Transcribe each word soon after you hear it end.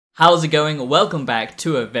How's it going? Welcome back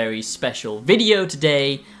to a very special video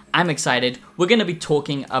today. I'm excited. We're going to be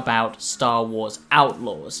talking about Star Wars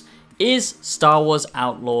Outlaws. Is Star Wars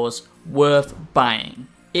Outlaws worth buying?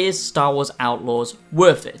 Is Star Wars Outlaws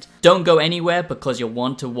worth it? Don't go anywhere because you'll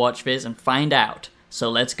want to watch this and find out.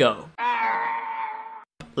 So let's go.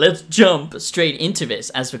 Let's jump straight into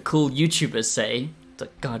this, as the cool YouTubers say. The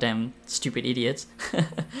goddamn stupid idiots.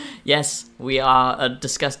 Yes, we are a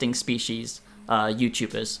disgusting species.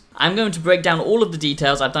 YouTubers. I'm going to break down all of the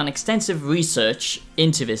details. I've done extensive research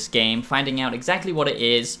into this game, finding out exactly what it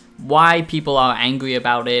is, why people are angry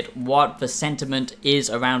about it, what the sentiment is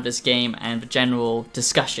around this game, and the general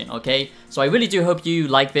discussion, okay? So I really do hope you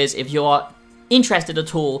like this. If you are interested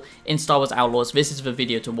at all in Star Wars Outlaws, this is the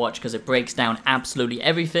video to watch because it breaks down absolutely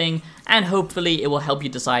everything, and hopefully it will help you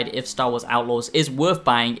decide if Star Wars Outlaws is worth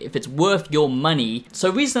buying, if it's worth your money. So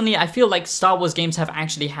recently I feel like Star Wars games have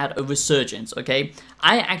actually had a resurgence, okay?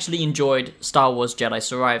 I actually enjoyed Star Wars Jedi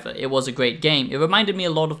Survivor. It was a great game. It reminded me a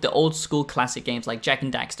lot of the old school classic games like Jak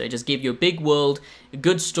and Daxter. It just gave you a big world, a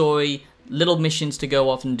good story, little missions to go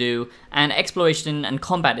off and do, and exploration and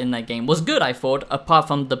combat in that game was good, I thought, apart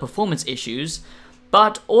from the performance issues.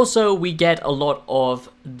 But also we get a lot of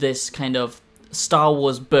this kind of Star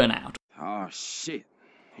Wars burnout. Oh shit,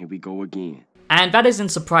 here we go again. And that isn't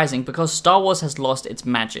surprising because Star Wars has lost its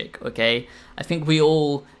magic, okay? I think we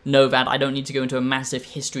all know that. I don't need to go into a massive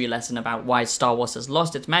history lesson about why Star Wars has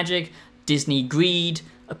lost its magic. Disney greed,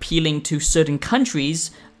 appealing to certain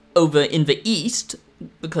countries over in the East,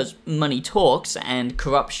 because money talks and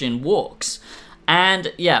corruption walks.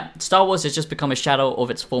 And yeah, Star Wars has just become a shadow of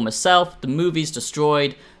its former self. The movies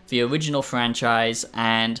destroyed the original franchise,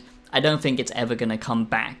 and I don't think it's ever gonna come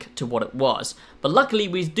back to what it was. But luckily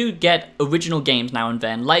we do get original games now and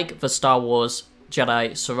then, like the Star Wars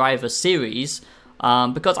Jedi Survivor series,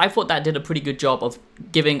 because I thought that did a pretty good job of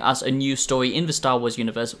giving us a new story in the Star Wars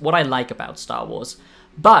universe, what I like about Star Wars.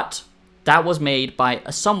 But that was made by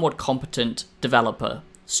a somewhat competent developer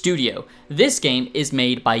studio. This game is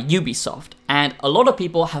made by Ubisoft, and a lot of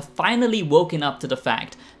people have finally woken up to the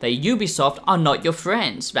fact that Ubisoft are not your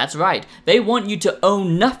friends. That's right, they want you to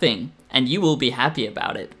own nothing, and you will be happy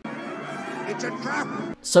about it. It's a trap!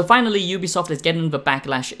 So finally, Ubisoft is getting the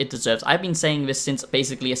backlash it deserves. I've been saying this since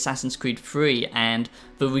basically Assassin's Creed 3 and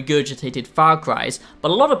the regurgitated Far Cry's,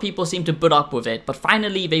 but a lot of people seem to put up with it, but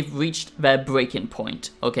finally they've reached their breaking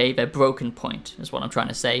point, okay? Their broken point is what I'm trying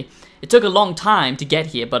to say. It took a long time to get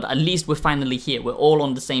here, but at least we're finally here. We're all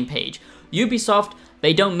on the same page. Ubisoft,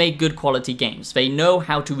 they don't make good quality games. They know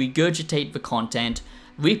how to regurgitate the content,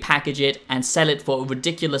 repackage it, and sell it for a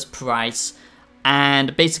ridiculous price.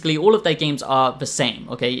 And basically all of their games are the same,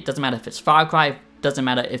 okay? It doesn't matter if it's Far Cry, it doesn't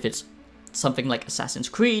matter if it's something like Assassin's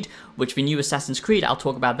Creed, which the new Assassin's Creed, I'll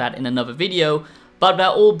talk about that in another video, but they're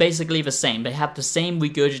all basically the same. They have the same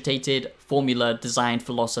regurgitated formula, design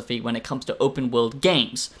philosophy when it comes to open world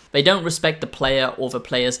games. They don't respect the player or the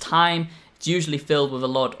player's time. It's usually filled with a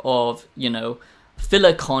lot of, you know,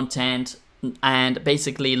 filler content and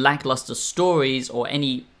basically lackluster stories or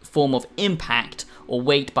any form of impact or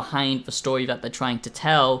weight behind the story that they're trying to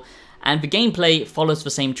tell. And the gameplay follows the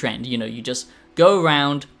same trend. You know, you just go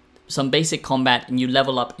around some basic combat and you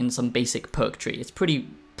level up in some basic perk tree. It's pretty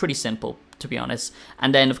simple, to be honest.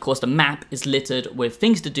 And then of course the map is littered with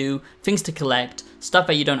things to do, things to collect, stuff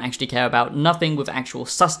that you don't actually care about, nothing with actual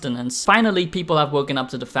sustenance. Finally, people have woken up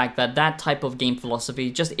to the fact that that type of game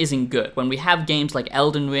philosophy just isn't good. When we have games like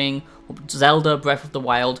Elden Ring or Zelda Breath of the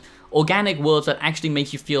Wild, organic worlds that actually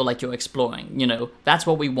make you feel like you're exploring, you know, that's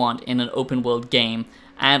what we want in an open world game.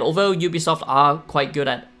 And although Ubisoft are quite good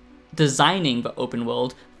at designing the open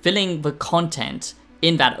world, filling the content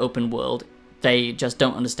in that open world, they just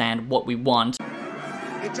don't understand what we want.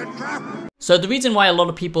 It's a trap! So the reason why a lot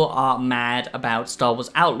of people are mad about Star Wars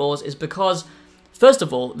Outlaws is because, first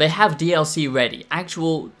of all, they have DLC ready,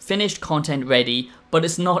 actual finished content ready, but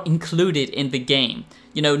it's not included in the game.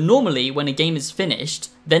 You know, normally when a game is finished,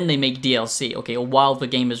 then they make DLC, okay, or while the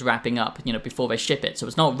game is wrapping up, you know, before they ship it. So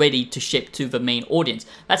it's not ready to ship to the main audience.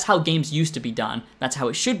 That's how games used to be done. That's how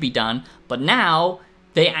it should be done. But now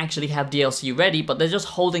they actually have DLC ready, but they're just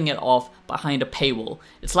holding it off behind a paywall.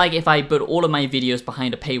 It's like if I put all of my videos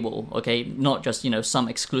behind a paywall, okay, not just, you know, some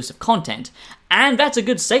exclusive content. And that's a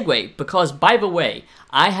good segue, because by the way,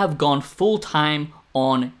 I have gone full-time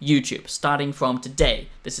on YouTube, starting from today.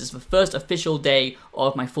 This is the first official day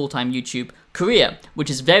of my full-time YouTube career, which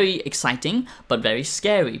is very exciting, but very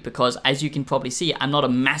scary, because as you can probably see, I'm not a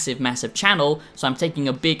massive channel, so I'm taking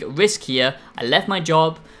a big risk here. I left my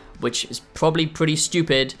job, which is probably pretty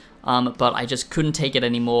stupid, but I just couldn't take it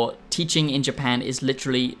anymore. Teaching in Japan is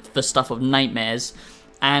literally the stuff of nightmares.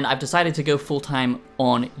 and I've decided to go full-time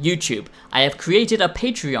on YouTube. I have created a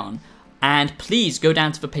Patreon, and please go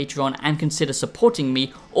down to the Patreon and consider supporting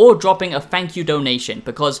me or dropping a thank you donation,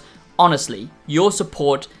 because honestly, your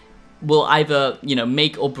support will either,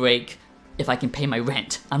 make or break if I can pay my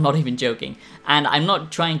rent. I'm not even joking. And I'm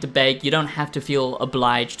not trying to beg, you don't have to feel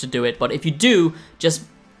obliged to do it, but if you do, just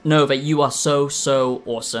know that you are so, so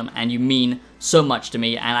awesome and you mean so much to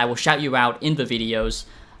me, and I will shout you out in the videos.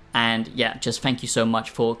 And yeah, just thank you so much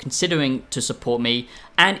for considering to support me.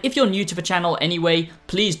 And if you're new to the channel anyway,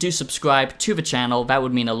 please do subscribe to the channel. That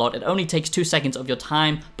would mean a lot. It only takes 2 seconds of your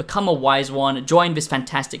time. Become a wise one. Join this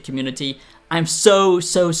fantastic community. I'm so,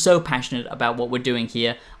 so, so passionate about what we're doing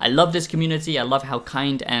here. I love this community. I love how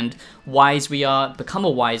kind and wise we are. Become a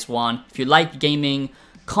wise one. If you like gaming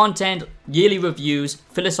content, yearly reviews,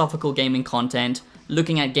 philosophical gaming content,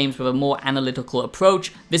 looking at games with a more analytical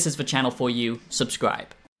approach, this is the channel for you. Subscribe.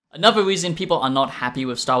 Another reason people are not happy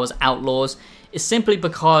with Star Wars Outlaws is simply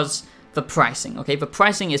because the pricing, okay? The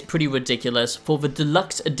pricing is pretty ridiculous. For the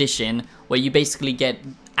deluxe edition, where you basically get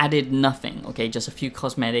added nothing, okay? Just a few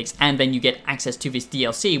cosmetics, and then you get access to this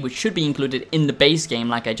DLC, which should be included in the base game,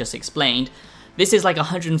 like I just explained. This is like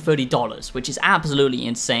 $130, which is absolutely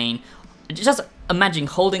insane. Just imagine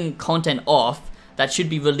holding content off that should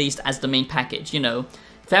be released as the main package,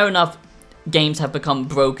 Fair enough, games have become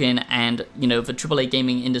broken, and the AAA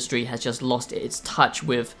gaming industry has just lost its touch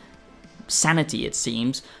with sanity, it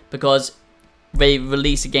seems, because they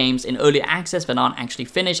release games in early access that aren't actually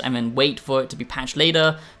finished and then wait for it to be patched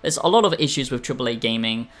later. There's a lot of issues with AAA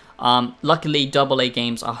gaming. Luckily, AA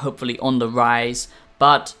games are hopefully on the rise,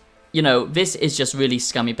 but this is just really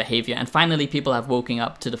scummy behavior. And finally, people have woken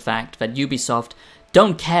up to the fact that Ubisoft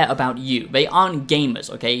don't care about you. They aren't gamers,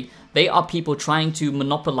 okay? They are people trying to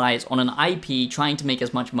monopolize on an IP, trying to make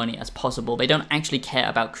as much money as possible. They don't actually care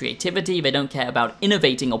about creativity. They don't care about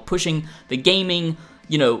innovating or pushing the gaming,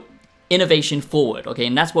 innovation forward, okay?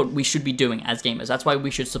 And that's what we should be doing as gamers. That's why we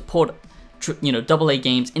should support, AA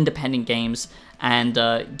games, independent games, and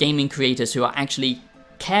gaming creators who are actually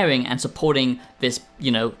caring and supporting this,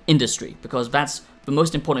 industry, because that's the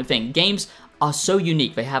most important thing. Games are so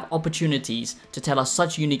unique. They have opportunities to tell us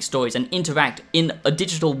such unique stories and interact in a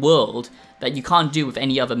digital world that you can't do with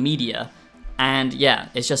any other media. And yeah,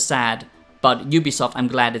 it's just sad, but Ubisoft, I'm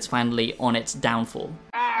glad it's finally on its downfall.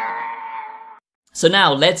 So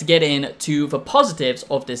now let's get into the positives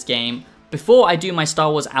of this game. Before I do my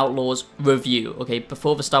Star Wars Outlaws review, okay,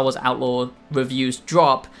 before the Star Wars Outlaw reviews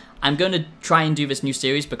drop, I'm going to try and do this new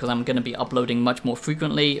series because I'm going to be uploading much more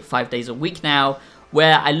frequently, 5 days a week now,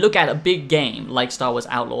 where I look at a big game like Star Wars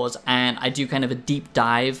Outlaws and I do kind of a deep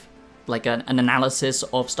dive, like an analysis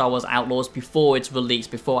of Star Wars Outlaws before it's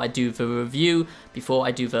released, before I do the review, before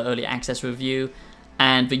I do the early access review.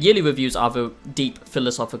 And the yearly reviews are the deep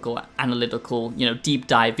philosophical, analytical, deep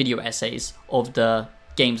dive video essays of the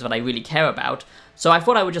games that I really care about. So I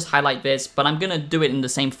thought I would just highlight this, but I'm gonna do it in the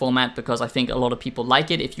same format because I think a lot of people like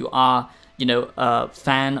it if you are, a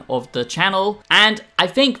fan of the channel. And I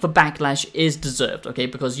think the backlash is deserved, okay?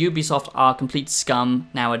 Because Ubisoft are complete scum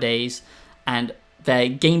nowadays, and their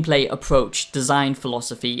gameplay approach, design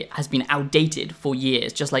philosophy has been outdated for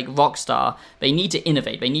years. Just like Rockstar, they need to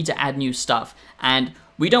innovate, they need to add new stuff. And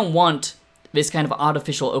we don't want this kind of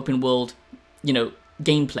artificial open world,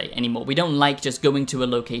 gameplay anymore. We don't like just going to a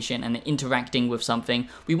location and interacting with something.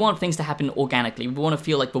 We want things to happen organically. We want to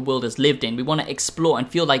feel like the world is lived in. We want to explore and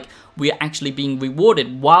feel like we're actually being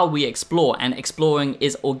rewarded while we explore, and exploring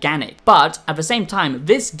is organic. But at the same time,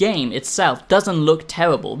 this game itself doesn't look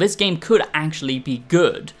terrible. This game could actually be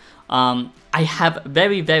good. I have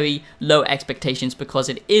very, very low expectations because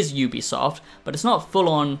it is Ubisoft, but it's not full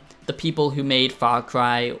on the people who made Far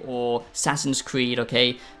Cry or Assassin's Creed,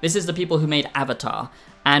 okay? This is the people who made Avatar,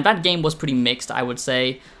 and that game was pretty mixed, I would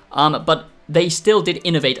say, but they still did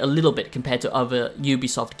innovate a little bit compared to other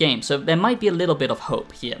Ubisoft games, so there might be a little bit of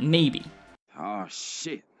hope here, maybe. Oh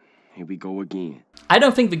shit, here we go again. I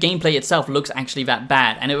don't think the gameplay itself looks actually that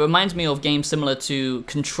bad, and it reminds me of games similar to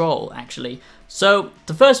Control, actually. So,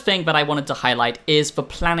 the first thing that I wanted to highlight is the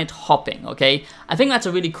planet hopping, okay? I think that's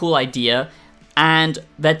a really cool idea, and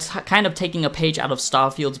they're kind of taking a page out of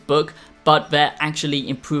Starfield's book, but they're actually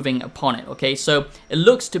improving upon it, okay? So, it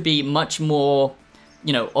looks to be much more,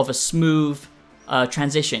 of a smooth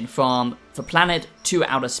transition from the planet to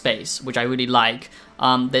outer space, which I really like.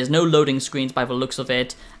 There's no loading screens by the looks of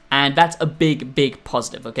it, and that's a big, big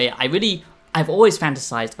positive, okay? I really I've always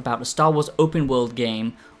fantasized about a Star Wars open world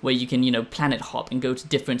game where you can, planet hop and go to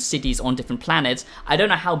different cities on different planets. I don't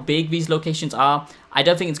know how big these locations are. I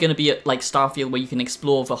don't think it's going to be like Starfield where you can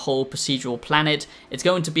explore the whole procedural planet. It's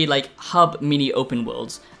going to be like hub mini open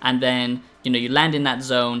worlds, and then, you land in that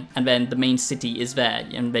zone, and then the main city is there,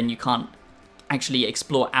 and then you can't actually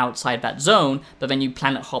explore outside that zone, but then you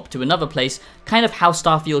planet hop to another place, kind of how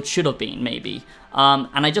Starfield should have been, maybe.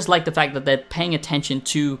 And I just like the fact that they're paying attention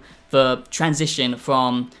to the transition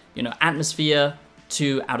from, atmosphere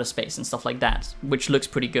to outer space and stuff like that, which looks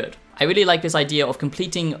pretty good. I really like this idea of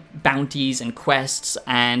completing bounties and quests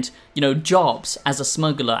and, jobs as a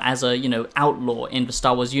smuggler, as a, outlaw in the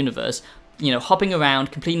Star Wars universe, hopping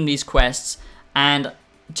around, completing these quests, and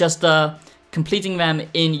just completing them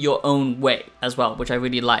in your own way as well, which I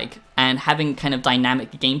really like, and having kind of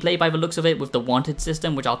dynamic gameplay by the looks of it with the wanted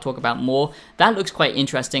system, which I'll talk about more. That looks quite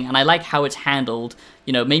interesting, and I like how it's handled.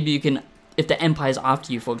 Maybe you can, if the Empire's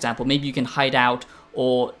after you, for example, maybe you can hide out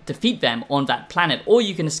or defeat them on that planet, or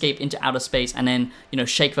you can escape into outer space and then,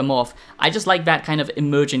 shake them off. I just like that kind of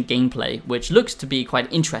emergent gameplay, which looks to be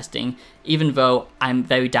quite interesting, even though I'm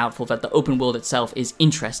very doubtful that the open world itself is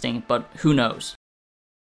interesting, but who knows.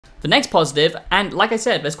 The next positive, and like I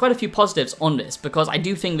said, there's quite a few positives on this, because I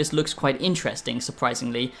do think this looks quite interesting,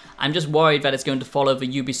 surprisingly. I'm just worried that it's going to follow the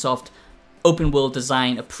Ubisoft open world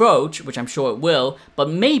design approach, which I'm sure it will, but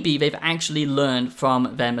maybe they've actually learned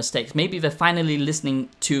from their mistakes. Maybe they're finally listening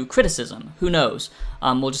to criticism. Who knows?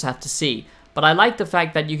 We'll just have to see. But I like the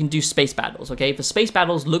fact that you can do space battles, okay? The space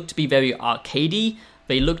battles look to be very arcadey.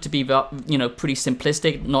 They look to be, pretty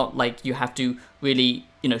simplistic, not like you have to really,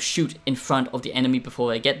 shoot in front of the enemy before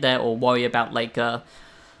they get there, or worry about like,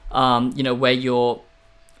 where your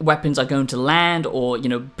weapons are going to land, or,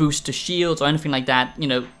 boost to shields or anything like that.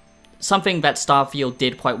 Something that Starfield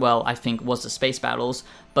did quite well, I think, was the space battles,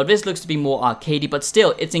 but this looks to be more arcadey, but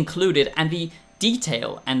still, it's included, and the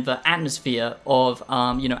detail and the atmosphere of,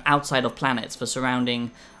 outside of planets, the surrounding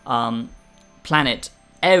planet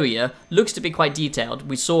area looks to be quite detailed.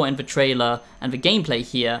 We saw in the trailer and the gameplay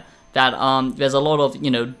here that there's a lot of,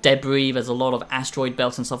 debris, there's a lot of asteroid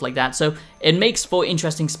belts and stuff like that, so it makes for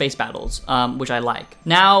interesting space battles, which I like.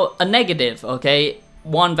 Now, a negative, okay,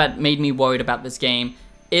 one that made me worried about this game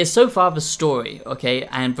is so far the story, okay,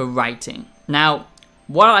 and the writing. Now,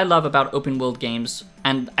 what I love about open world games,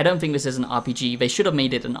 and I don't think this is an RPG, they should have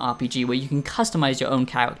made it an RPG where you can customize your own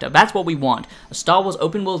character. That's what we want. A Star Wars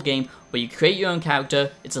open world game where you create your own character,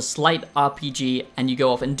 it's a slight RPG, and you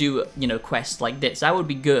go off and do, quests like this. That would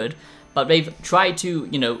be good, but they've tried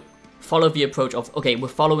to, follow the approach of, okay, we're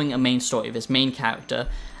following a main story, this main character,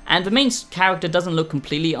 and the main character doesn't look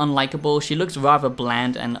completely unlikable. She looks rather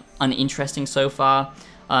bland and uninteresting so far.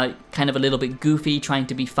 Kind of a little bit goofy, trying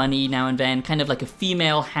to be funny now and then, kind of like a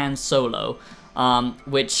female Han Solo,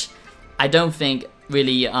 which I don't think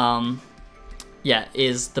really,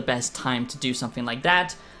 is the best time to do something like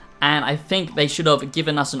that. And I think they should have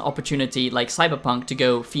given us an opportunity, like Cyberpunk, to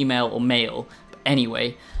go female or male. But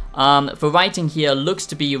anyway, the writing here looks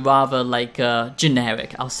to be rather like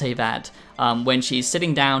generic, I'll say that. When she's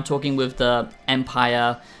sitting down talking with the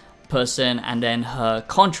Empire person and then her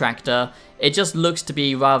contractor, it just looks to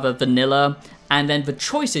be rather vanilla, and then the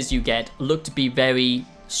choices you get look to be very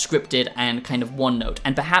scripted and kind of one note,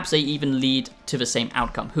 and perhaps they even lead to the same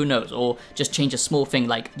outcome, who knows, or just change a small thing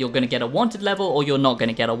like you're going to get a wanted level or you're not going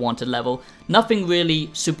to get a wanted level. Nothing really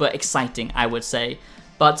super exciting, I would say,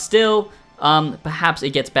 but still, perhaps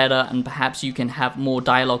it gets better, and perhaps you can have more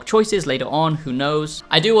dialogue choices later on, who knows.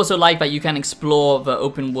 I do also like that you can explore the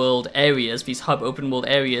open world areas, these hub open world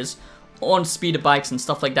areas, on speeder bikes and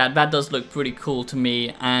stuff like that. That does look pretty cool to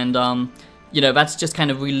me, and that's just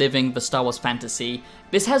kind of reliving the Star Wars fantasy.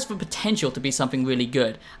 This has the potential to be something really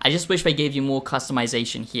good. I just wish they gave you more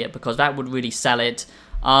customization here, because that would really sell it.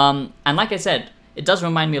 And like I said, it does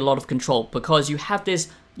remind me a lot of Control, because you have this,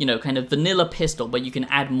 kind of vanilla pistol, but you can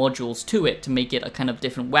add modules to it to make it a kind of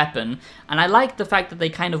different weapon. And I like the fact that they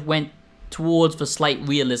kind of went towards the slight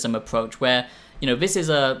realism approach, where this is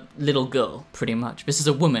a little girl, pretty much. This is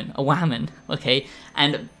a woman, a whammon, okay?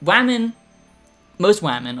 And most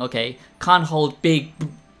whammon, okay, can't hold big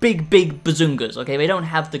bazungas, okay? They don't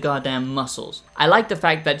have the goddamn muscles. I like the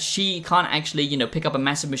fact that she can't actually, pick up a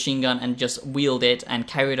massive machine gun and just wield it and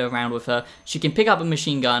carry it around with her. She can pick up a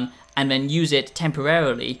machine gun and then use it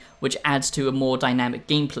temporarily, which adds to a more dynamic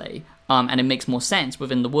gameplay, and it makes more sense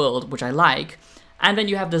within the world, which I like. And then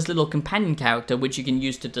you have this little companion character, which you can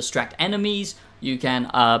use to distract enemies. You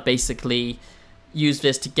can basically use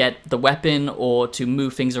this to get the weapon or to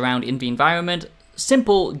move things around in the environment.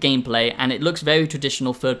 simple gameplay, and it looks very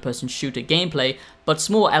traditional third-person shooter gameplay, but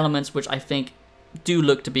small elements which I think do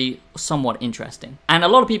look to be somewhat interesting. And a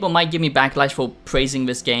lot of people might give me backlash for praising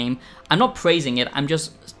this game. I'm not praising it, I'm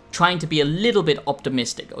just trying to be a little bit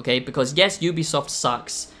optimistic, okay? Because yes, Ubisoft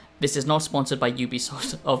sucks. This is not sponsored by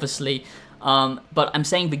Ubisoft, obviously. But I'm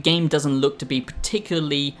saying the game doesn't look to be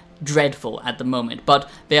particularly dreadful at the moment. But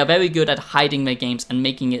they are very good at hiding their games and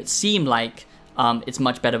making it seem like it's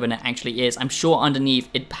much better than it actually is. I'm sure underneath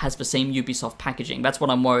it has the same Ubisoft packaging. That's what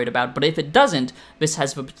I'm worried about. But if it doesn't, this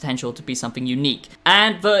has the potential to be something unique.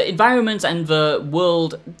 And the environments and the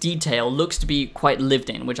world detail looks to be quite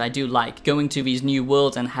lived in, which I do like. Going to these new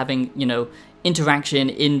worlds and having, you know, interaction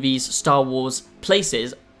in these Star Wars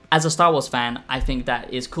places. As a Star Wars fan, I think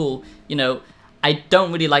that is cool. You know, I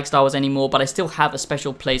don't really like Star Wars anymore, but I still have a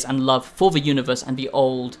special place and love for the universe and the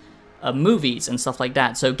old movies and stuff like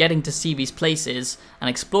that. So getting to see these places and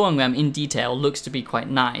exploring them in detail looks to be quite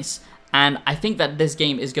nice. And I think that this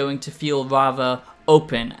game is going to feel rather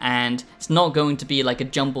open, and it's not going to be like a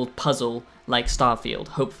jumbled puzzle like Starfield,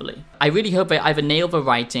 hopefully. I really hope they either nail the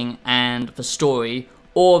writing and the story,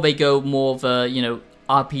 or they go more the, you know,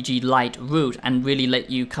 RPG light route and really let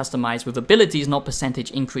you customize with abilities, not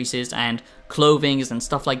percentage increases and clothings and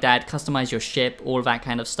stuff like that, customize your ship, all of that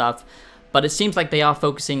kind of stuff. But it seems like they are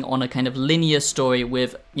focusing on a kind of linear story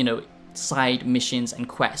with, you know, side missions and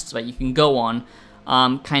quests that you can go on,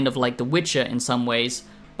 kind of like The Witcher in some ways,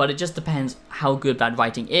 but it just depends how good that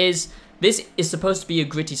writing is. This is supposed to be a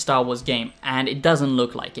gritty Star Wars game, and it doesn't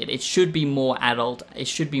look like it. It should be more adult, it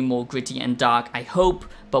should be more gritty and dark, I hope,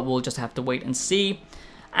 but we'll just have to wait and see.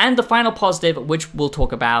 And the final positive, which we'll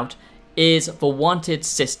talk about, is the wanted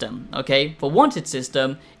system, okay? The wanted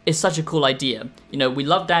system is such a cool idea. You know, we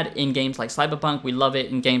love that in games like Cyberpunk, we love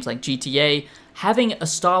it in games like GTA. Having a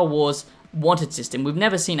Star Wars wanted system, we've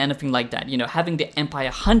never seen anything like that. You know, having the Empire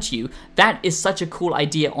hunt you, that is such a cool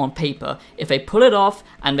idea on paper. If they pull it off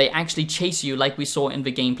and they actually chase you like we saw in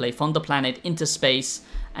the gameplay from the planet into space,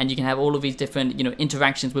 and you can have all of these different, you know,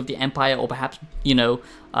 interactions with the Empire, or perhaps, you know,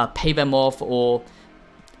 pay them off, or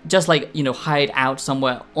just like, you know, hide out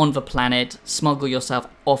somewhere on the planet, smuggle yourself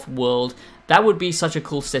off-world. That would be such a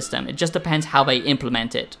cool system. It just depends how they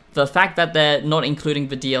implement it. The fact that they're not including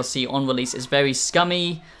the DLC on release is very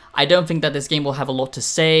scummy. I don't think that this game will have a lot to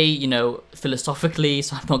say, you know, philosophically,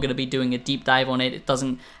 so I'm not going to be doing a deep dive on it. It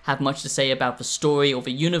doesn't have much to say about the story or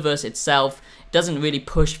the universe itself. It doesn't really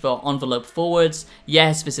push the envelope forwards.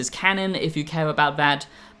 Yes, this is canon if you care about that,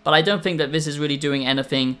 but I don't think that this is really doing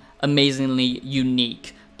anything amazingly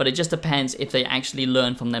unique. But it just depends if they actually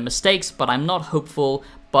learn from their mistakes, but I'm not hopeful.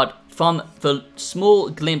 But from the small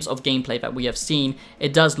glimpse of gameplay that we have seen,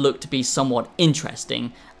 it does look to be somewhat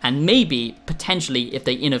interesting, and maybe, potentially, if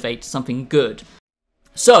they innovate, something good.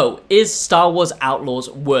 So, is Star Wars Outlaws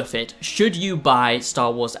worth it? Should you buy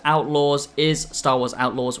Star Wars Outlaws? Is Star Wars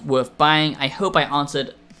Outlaws worth buying? I hope I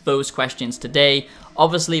answered those questions today.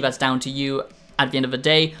 Obviously, that's down to you at the end of the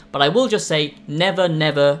day, but I will just say never,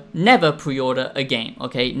 never, never pre-order a game,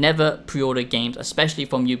 okay? Never pre-order games, especially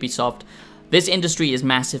from Ubisoft. This industry is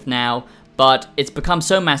massive now, but it's become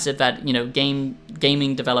so massive that, you know,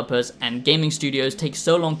 gaming developers and gaming studios take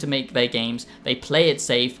so long to make their games. They play it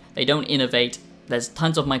safe, they don't innovate. There's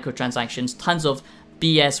tons of microtransactions, tons of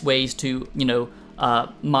BS ways to, you know,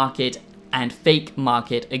 market and fake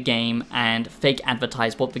market a game and fake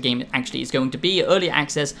advertise what the game actually is going to be. Early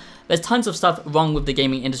access, there's tons of stuff wrong with the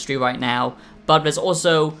gaming industry right now, but there's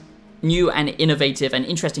also new and innovative and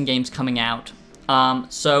interesting games coming out.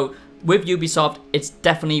 So with Ubisoft, it's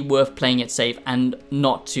definitely worth playing it safe and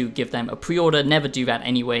not to give them a pre-order. Never do that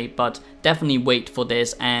anyway, but definitely wait for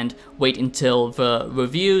this and wait until the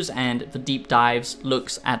reviews and the deep dives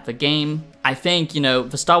looks at the game. I think, you know,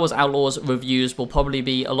 the Star Wars Outlaws reviews will probably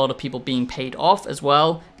be a lot of people being paid off as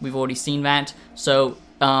well. We've already seen that. So,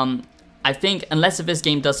 I think unless if this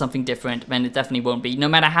game does something different, then it definitely won't be. No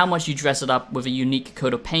matter how much you dress it up with a unique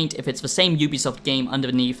coat of paint, if it's the same Ubisoft game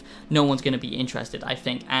underneath, no one's going to be interested, I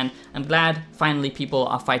think. And I'm glad finally people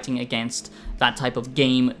are fighting against that type of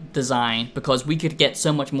game design, because we could get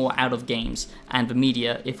so much more out of games and the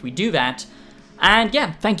media if we do that. And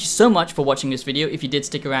yeah, thank you so much for watching this video if you did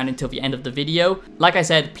stick around until the end of the video. Like I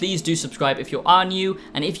said, please do subscribe if you are new,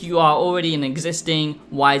 and if you are already an existing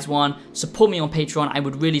wise one, support me on Patreon. I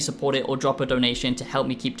would really support it, or drop a donation to help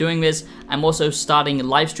me keep doing this. I'm also starting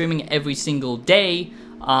live streaming every single day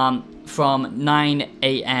from 9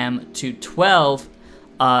 AM to 12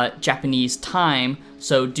 Japanese time,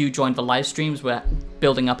 so do join the live streams. We're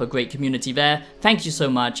building up a great community there. Thank you so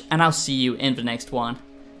much, and I'll see you in the next one.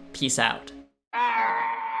 Peace out.